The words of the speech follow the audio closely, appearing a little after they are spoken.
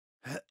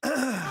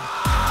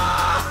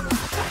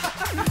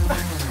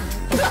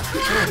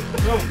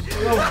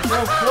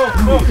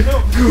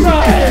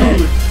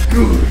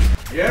Good.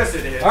 Yes,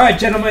 it is. Alright,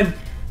 gentlemen.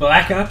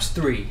 Black Ops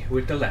 3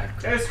 with the ladder.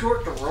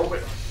 Escort the robot.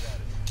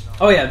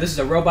 Oh yeah, this is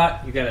a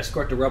robot. You gotta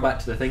escort the robot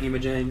to the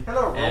thingy-majang.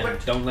 Hello, and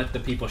robot. don't let the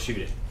people shoot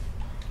it.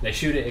 They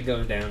shoot it, it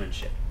goes down and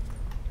shit.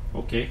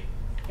 Okay.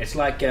 It's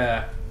like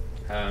capture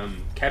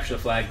the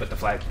flag, but the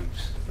flag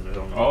moves. And there's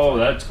only one Oh,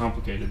 flag. that's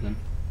complicated then.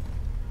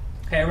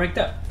 Hey, I ranked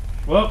up.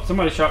 Well,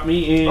 somebody shot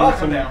me Oh, and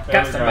come down.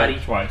 Got somebody.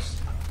 twice.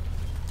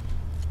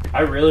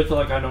 I really feel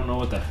like I don't know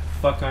what the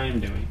fuck I am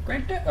doing.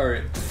 Grand Theft,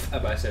 or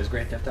everybody says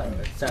Grand Theft Auto.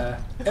 It's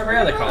every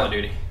other Call of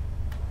Duty.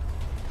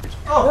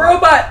 Oh,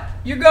 Robot,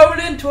 you're going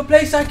into a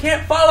place I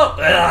can't follow.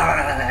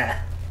 I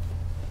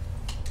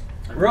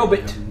Robot.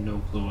 have no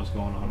clue what's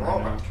going on right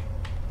Robot. now.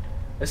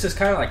 This is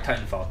kind of like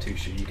Titanfall 2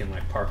 shit. You can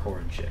like parkour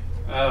and shit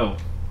Oh.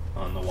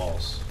 on the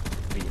walls.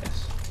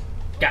 Yes.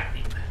 Got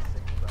him.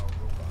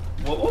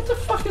 What the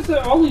fuck is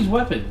that? All these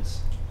weapons?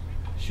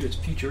 Shoot, it's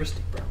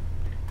futuristic, bro.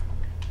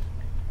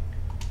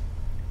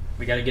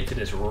 We gotta get to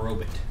this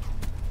robot.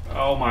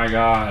 Oh my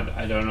god.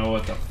 I don't know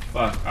what the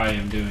fuck I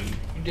am doing.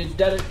 You did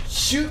that.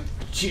 Shoot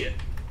shit.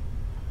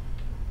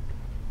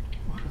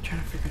 I'm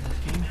trying to figure this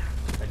game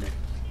out. I know.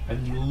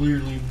 I'm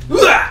literally...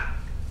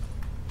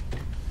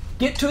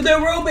 Get to the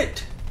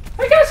robot.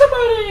 I got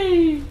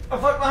somebody! a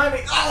fuck behind me.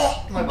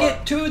 Oh, my butt.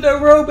 Get to the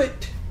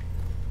robot.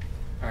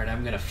 Alright,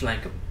 I'm gonna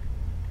flank him.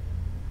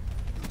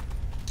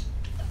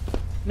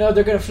 No,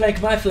 they're gonna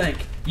flank my flank.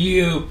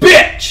 You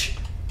bitch!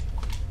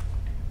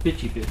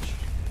 Bitchy bitch.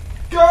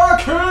 Got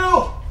a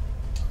kill.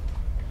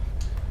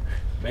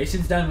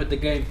 Mason's done with the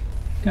game.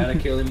 Gotta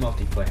kill him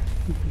multiplayer.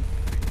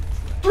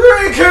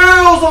 3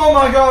 kills. Oh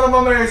my god,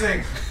 I'm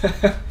amazing.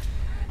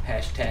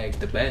 Hashtag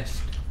the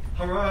best.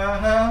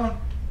 Around.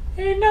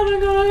 Ain't nothing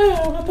gonna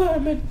help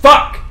apartment.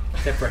 Fuck!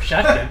 Except for a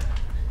shotgun.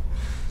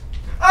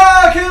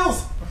 Ah,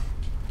 kills.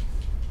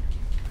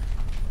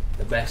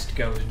 The best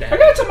goes down. I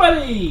got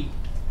somebody!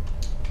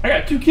 I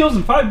got 2 kills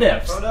and 5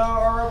 deaths. Oh no,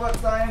 our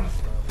robot's dying.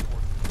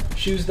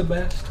 Choose the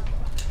best.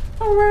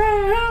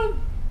 Around.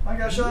 I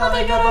got shot.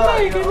 Nothing in the gonna butt,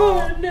 make it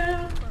y'all. going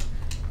down.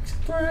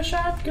 Except for a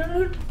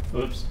shotgun.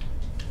 Oops.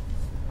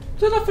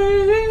 To the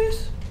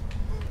face.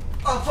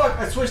 Oh fuck,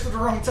 I switched at the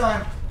wrong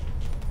time.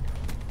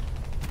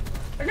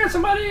 I got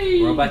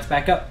somebody! Robot's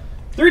back up.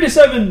 3 to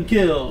 7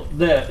 kill.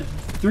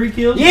 3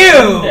 kills. You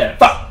 7 deaths.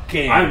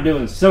 fucking. I'm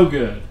doing so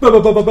good.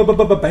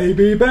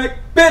 Baby back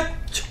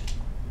bitch.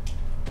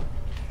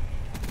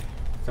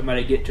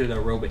 Somebody get to the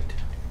robot.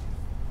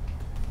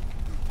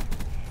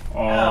 Oh,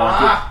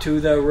 Ah. Get to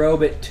the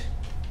robot.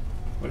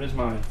 what is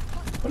mine?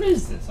 What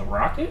is this? A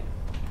rocket?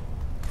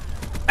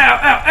 Ow,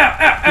 ow,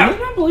 ow, ow, Do they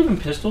not believe in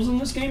pistols in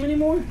this game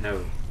anymore?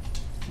 No,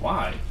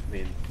 Why? I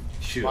mean,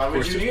 shoot. Why of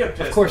would course you there's- need a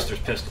pistol? Of course, there's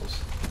pistols.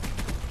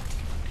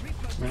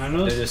 I mean, I know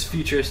They're this. just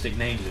futuristic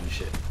names and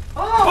shit.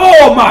 Oh,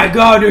 Oh my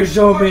god, there's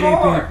so many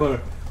more. people.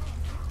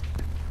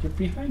 You're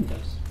behind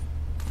us.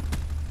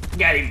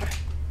 Got him.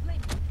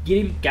 Get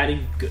him. Got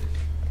him. Good.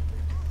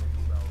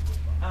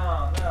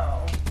 Oh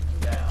no.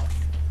 Down.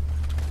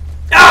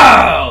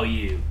 Oh,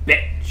 you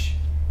bitch.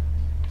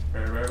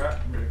 Right.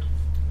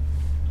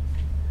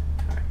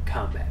 Alright,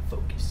 combat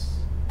focus.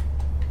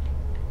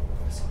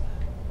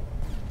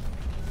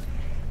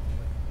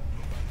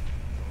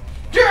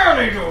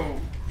 Down he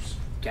goes.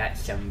 Got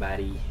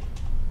somebody.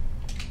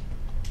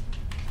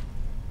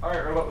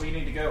 Alright, robot, we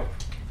need to go.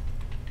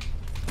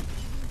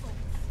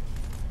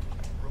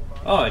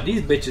 Oh,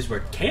 these bitches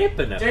were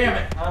camping up Damn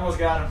here. it, I almost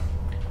got him.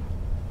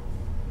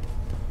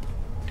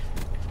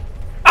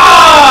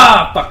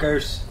 Ah,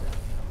 fuckers.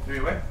 Did we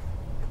win?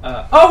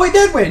 Oh, we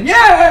did win.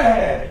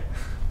 Yay!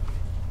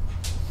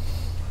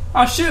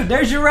 Oh, shoot.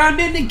 There's your round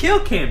ending kill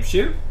cam,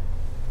 shoot.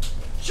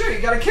 Sure, you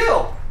got a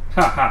kill.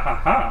 Ha ha ha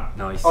ha.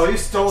 Nice. Oh, you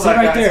stole So that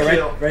right guy's there,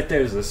 kill. right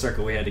there's the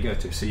circle we had to go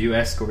to. So you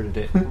escorted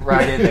it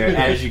right in there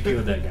as you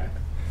killed that guy.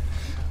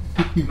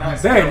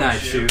 Nice Very kill, nice,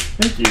 shoot. shoot.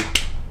 Thank you.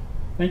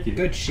 Thank you.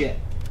 Good shit.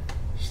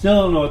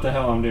 Still don't know what the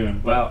hell I'm doing.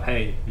 But Well,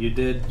 hey, you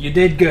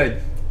did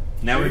good.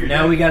 Now Sure we you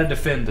now did. we got to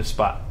defend the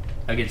spot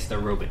against the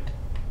robot.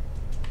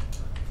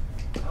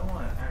 I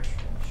want an actual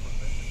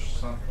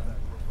something.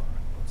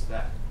 What's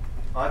that?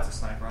 Oh, that's a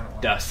sniper. I don't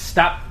want To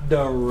stop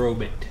the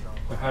robot.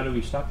 how do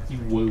we stop the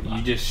robot?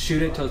 You just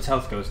shoot it till its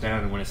health goes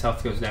down, and when its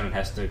health goes down, it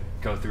has to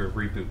go through a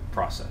reboot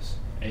process.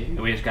 Hey. And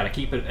we just got to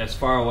keep it as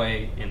far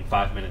away in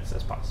 5 minutes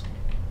as possible.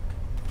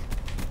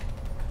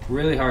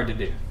 Really hard to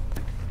do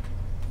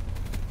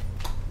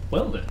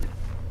Well then.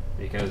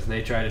 because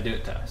they try to do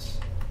it to us.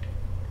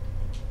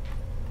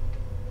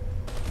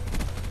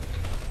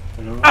 I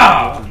don't know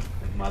Ah,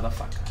 what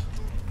motherfucker. to do.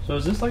 So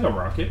is this like a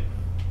rocket?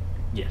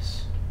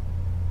 Yes.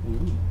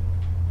 Ooh.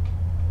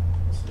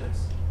 What's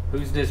this?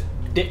 Who's this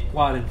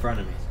dickwad in front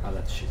of me? Oh,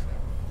 that's shit.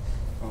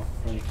 Oh,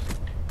 thanks.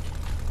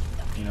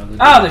 You know,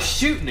 Oh, they're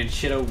shooting and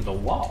shit over the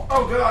wall.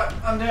 Oh god,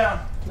 I'm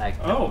down. Like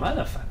the Oh.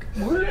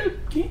 motherfucker. Where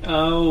did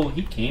oh,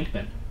 he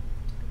camping.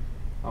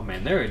 Oh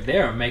man,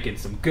 they're making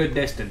some good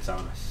distance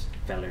on us,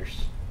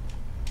 fellers.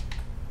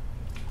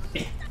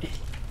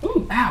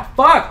 Ooh, ow,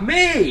 fuck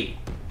me!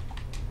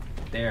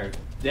 They're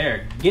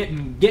There,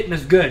 getting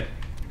us good.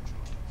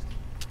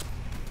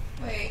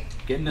 Wait.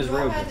 Getting us You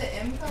all real had good. the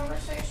M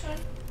conversation?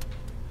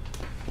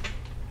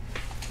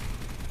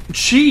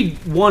 She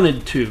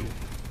wanted to.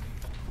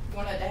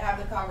 Wanted to have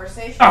the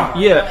conversation? Oh, or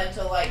yeah. wanted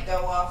to, like,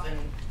 go off and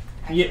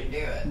actually do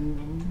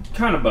it?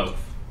 Kind of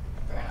both.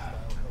 Fair enough.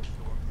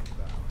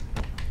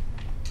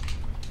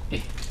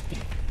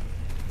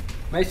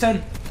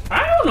 Mason,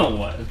 I don't know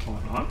what is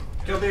going on.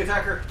 Kill the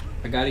attacker.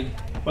 I got him.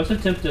 What's a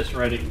Tempest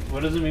ready?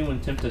 What does it mean when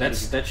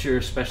Tempest That's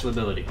your special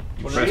ability.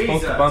 You What press is-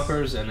 both the Jesus.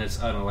 bumpers, and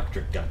it's an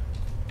electric gun.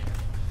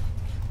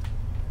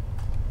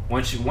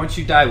 Once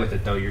you die with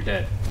it, though, you're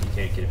dead. You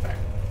can't get it back.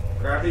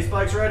 Grab these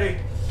spikes ready.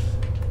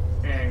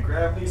 And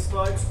grab these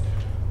spikes.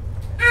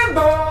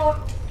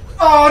 Inbound!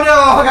 Oh no!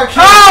 I got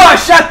killed! Oh! I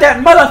shot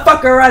that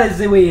motherfucker right as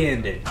we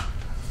ended.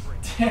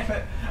 Damn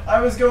it. I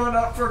was going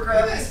up for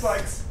grab these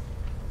spikes.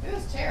 It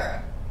was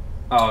Tara.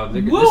 Oh,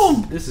 We'll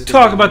this is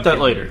talk about that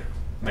later.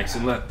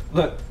 Mason, look,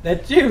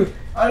 that's you.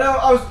 I know,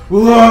 I was.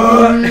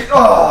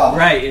 Oh,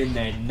 Right in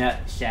the nut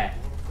shack.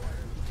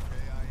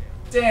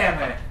 damn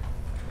it.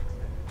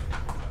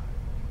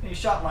 He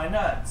shot my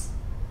nuts.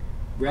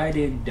 Right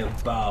in the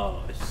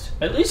balls.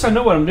 At least I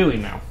know what I'm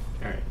doing now.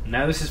 Alright,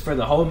 now this is for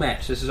the whole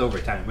match. This is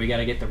overtime. We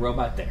gotta get the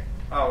robot there.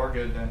 Oh, we're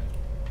good then.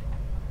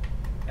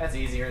 That's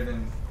easier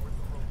than.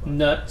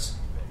 Nuts.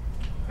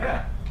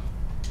 Yeah.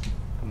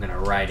 I'm gonna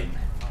ride him.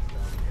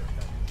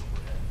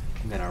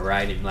 I'm gonna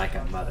ride him like a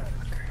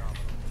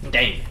motherfucker.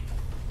 Dang.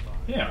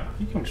 Yeah,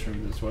 he comes through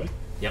this way.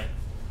 Yep.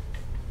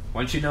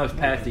 Once you know his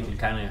path, you can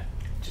kind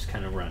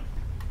of run.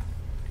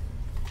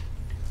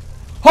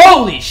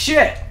 Holy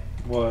shit!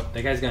 What?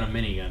 That guy's got a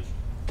minigun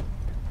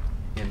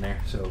in there,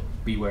 so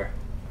beware.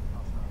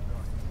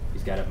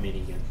 He's got a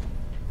minigun.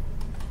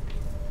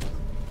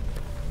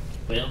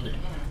 Well done.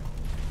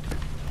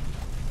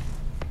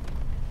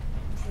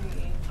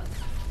 Intriguing.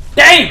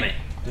 Damn it!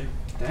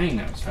 Dang,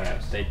 that was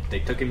fast. They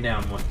took him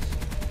down once.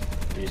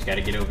 We just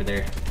gotta get over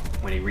there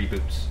when he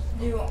reboots.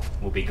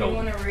 We'll be Do you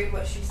golden. want to read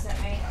what she sent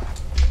me?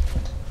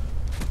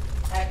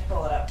 I have to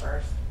pull it up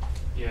first.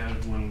 Yeah,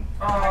 when.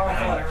 Oh, I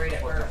kinda wanna read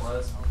it what that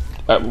first.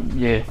 was.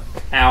 Yeah.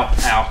 Ow,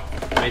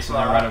 ow. Mason,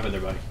 they're right over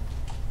there, buddy.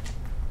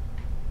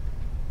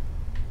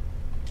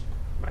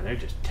 Man, they're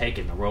just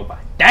taking the robot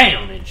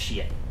down and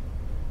shit.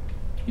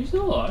 He's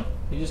still alive.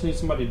 He just needs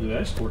somebody to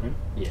escort him.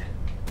 Yeah.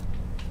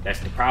 That's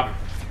the problem.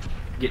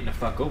 Getting the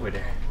fuck over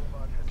there.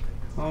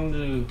 How long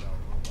do.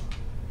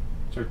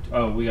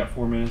 Oh, we got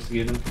 4 minutes to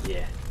get him.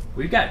 Yeah.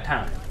 We've got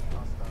time.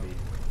 I mean,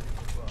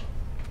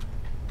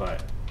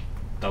 but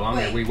the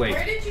longer we wait.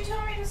 Where did you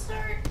tell me to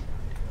start?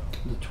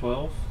 The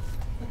 12?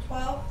 The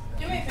 12?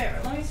 Do me a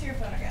favor. Let me see your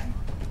phone again.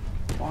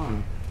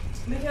 Why?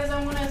 Because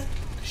I want to.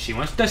 She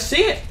wants to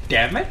see it,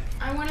 damn it.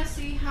 I want to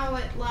see how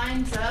it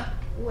lines up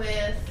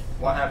with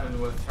What happened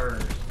with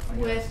hers? I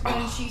guess.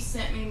 when she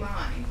sent me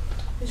mine.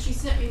 Because she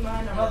sent me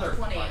mine on the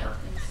 20th, Motherfucker.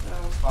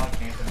 and so Spawn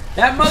camping.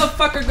 That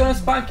motherfucker gonna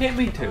spawn camp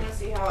me I too. want to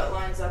see how it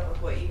lines up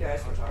with what you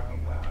guys were talking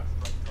about.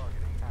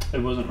 It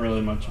wasn't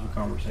really much of a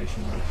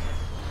conversation.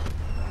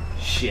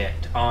 Shit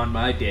on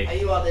my dick.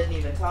 You all didn't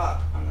even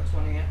talk on the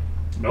 20th.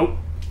 Nope.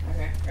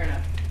 Okay, fair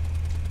enough.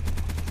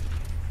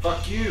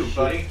 Fuck you,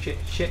 buddy.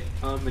 Shit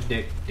on my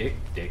dick.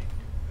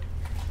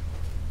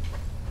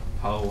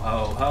 Ho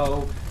ho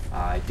ho.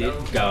 I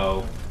didn't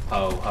go.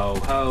 Ho ho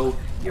ho.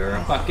 You're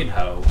a fucking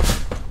hoe.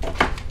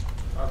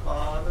 Up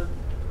on the.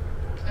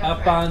 Up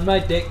Okay. on my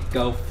dick,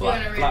 go You flop,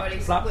 want to read flop,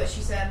 what, flop. what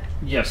she said?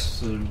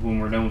 Yes, when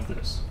we're done with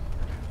this.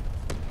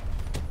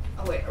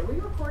 Oh wait, are we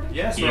recording?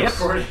 Yes, we're Yes.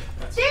 recording.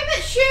 Damn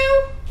it,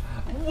 Shoo!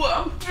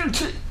 Well,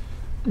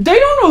 they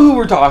don't know who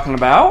we're talking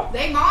about.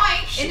 They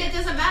might, and it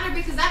doesn't matter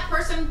because that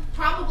person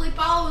probably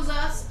follows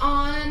us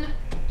on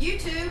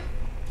YouTube.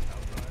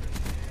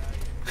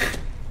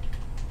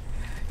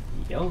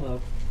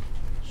 YOLO.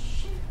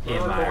 We're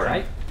Am I recording.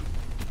 right?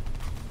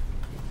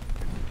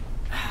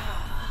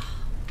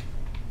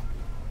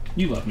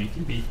 You love me,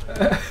 TB.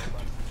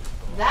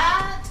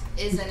 That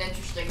is an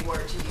interesting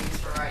word to use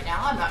for right now.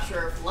 I'm not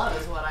sure if love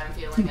is what I'm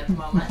feeling at the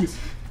moment.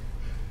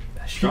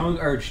 A strong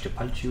urge to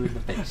punch you in the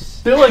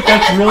face. I feel like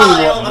that's really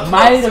Probably all what. the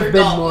Might folks have are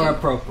been Dalton. more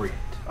appropriate.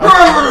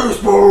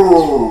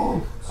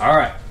 Boom!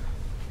 Alright.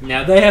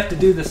 Now they have to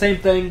do the same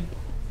thing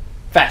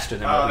faster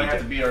than Oh, what they we have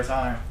to did. beat our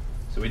time.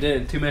 So we did it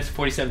in 2 minutes and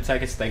 47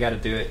 seconds. They gotta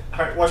do it.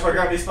 Alright, watch my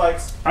grab these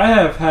spikes. I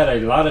have had a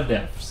lot of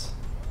deaths.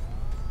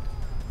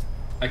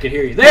 I can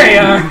hear you. There you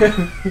are!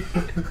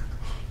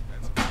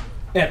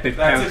 Epic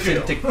That's a pounce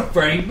kill. into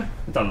frame.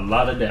 That's a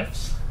lot of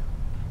deaths.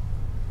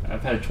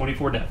 I've had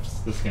 24 deaths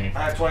this game.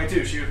 I have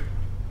 22, shoot.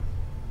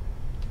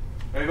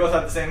 We both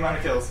have the same amount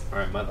of kills.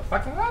 Alright,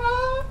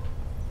 motherfucker.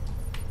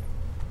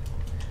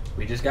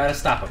 We just gotta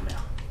stop them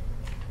now.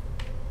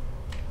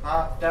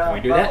 Hop Can down. we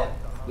do that?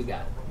 We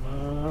got it.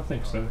 I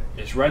think so.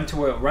 Just run to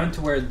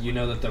where you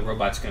know that the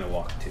robot's gonna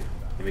walk to.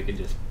 And we can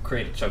just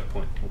create a choke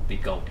point. We'll be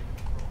golden.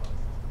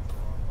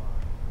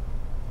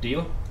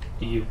 Deal?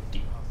 You.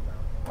 Deal.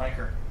 Like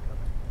her.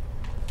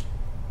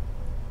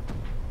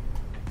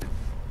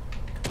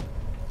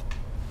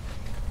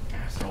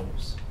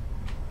 Assholes.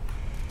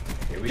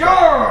 Here we go.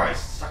 Die,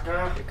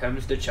 sucker! Here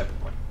comes the chubby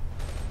one.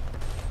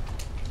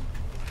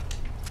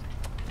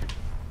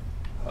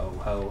 Ho,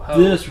 ho, ho.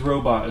 This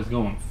robot is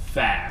going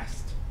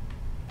fast.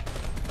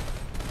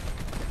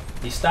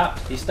 He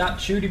stopped. He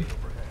stopped. Shoot him.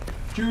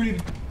 Shoot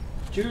him.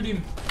 Shoot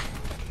him.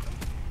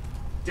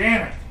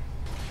 Damn it!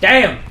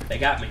 Damn! They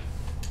got me.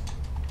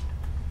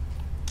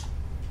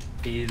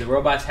 The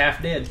robot's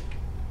half dead.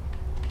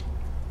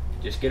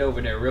 Just get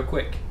over there real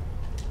quick.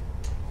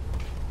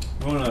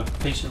 I'm gonna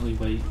patiently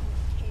wait.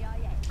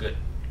 Good.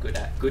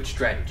 Good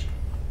strategy.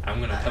 I'm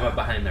gonna come up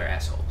behind their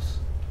assholes.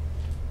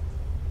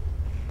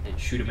 And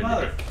shoot them in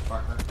the dick.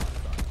 Motherfucker.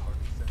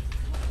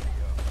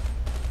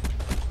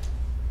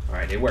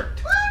 Alright, it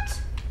worked.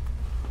 What?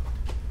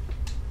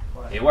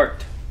 It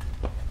worked.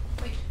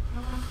 Wait,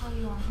 I'm gonna call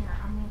you on here.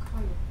 I'm gonna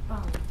call your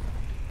phone.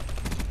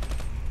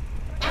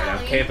 Alright, I'm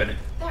Allie, camping it.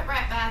 that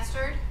rat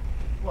bastard.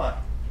 What?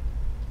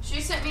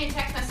 She sent me a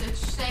text message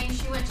saying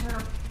she went to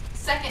her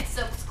second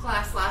silks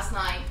class last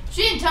night.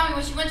 She didn't tell me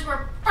when she went to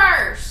her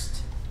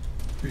first.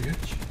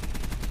 Bitch.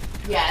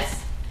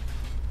 Yes.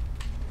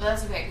 But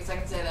that's okay, because I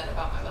can say that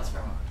about my best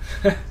friend.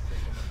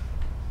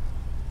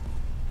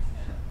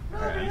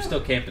 Alright, I'm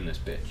still camping this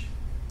bitch.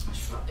 I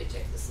should probably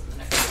take this in the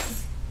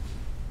next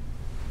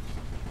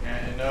one. Yeah,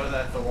 and know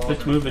that the walls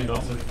It's are moving, so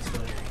don't it's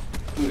still-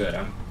 Good,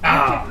 I'm...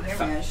 I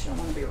just don't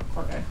want to be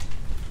recorded.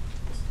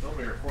 Don't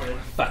be recorded.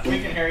 Fuck.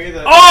 We can hear you.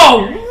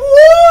 Oh,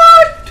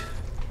 what?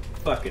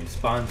 Fucking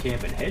spawn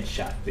camping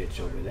headshot bitch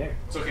over there.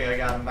 It's okay, I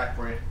got him back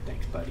for you.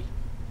 Thanks, buddy.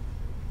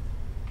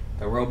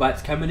 The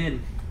robot's coming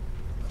in.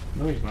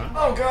 No, he's not.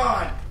 Oh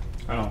god!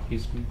 Oh,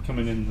 he's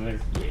coming in there.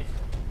 Yeah.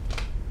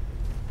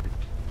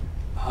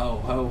 Ho,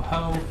 ho,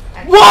 ho.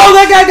 Actually, Whoa,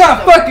 that guy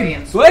got still fucking might be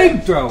in school.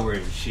 flamethrower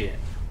and shit.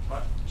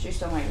 She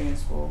still might be in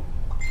school.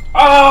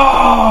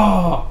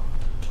 Oh!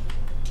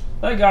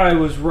 That guy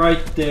was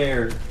right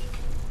there.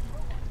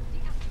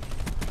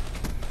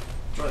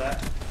 Try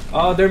that.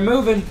 Oh, they're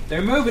moving.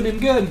 They're moving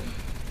and good.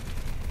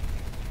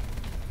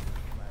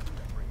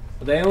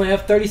 But they only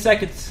have 30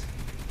 seconds.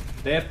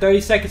 They have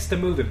 30 seconds to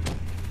move him.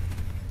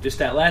 Just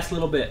that last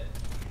little bit.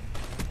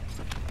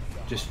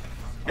 Just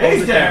hold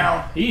He's it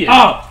down. down! He is.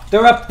 Oh!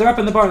 They're up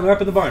in the barn. They're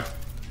up in the barn.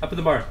 Up in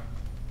the barn.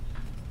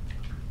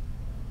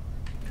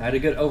 I had a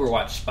good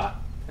Overwatch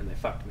spot, and they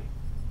fucked me.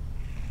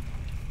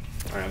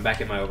 Alright, I'm back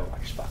at my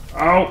Overwatch spot.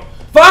 Oh!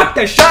 Fuck!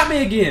 They shot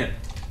me again!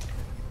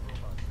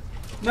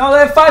 No, they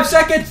have 5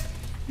 seconds!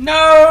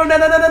 No! No,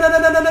 no, no, no, no, no, no,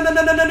 no, no, no,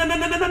 no, no, no, no, no, no,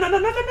 no, no,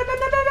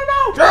 no,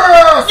 no,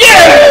 Yes!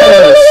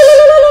 yes!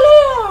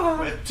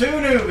 With 2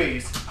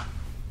 newbies.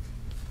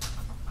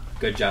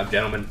 Good job,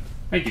 gentlemen.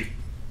 Thank you.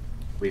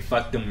 We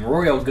fucked them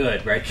royal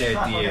good right there at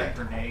Not the on end. that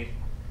grenade.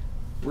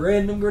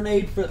 Random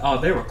grenade for... Oh,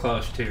 they were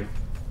close, too.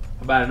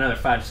 About another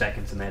 5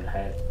 seconds and they'd have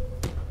had it.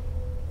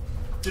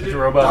 The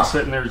robot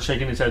sitting there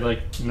shaking his head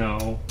like,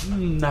 no.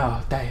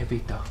 No,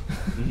 Diabito.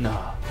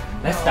 No.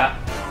 Let's stop.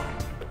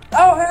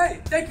 Oh, hey!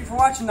 Thank you for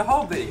watching the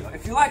whole video.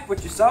 If you liked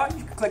what you saw,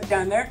 you can click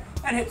down there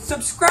and hit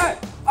subscribe.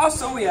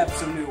 Also, we have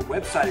some new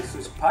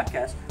website-exclusive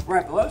podcasts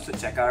right below, so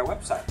check out our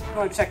website. If you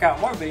want to check out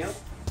more videos,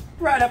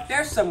 right up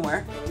there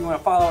somewhere. If you want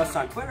to follow us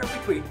on Twitter,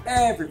 we tweet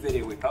every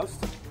video we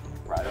post.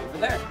 Right over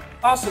there.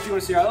 Also, if you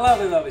want to see our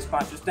lovely, lovely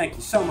sponsors, thank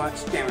you so much,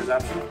 Gamers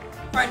Option,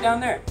 right down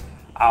there.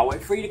 I'll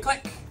wait for you to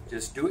click.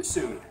 Just do it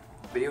soon.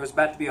 Video is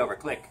about to be over.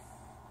 Click.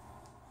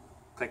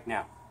 Click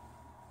now.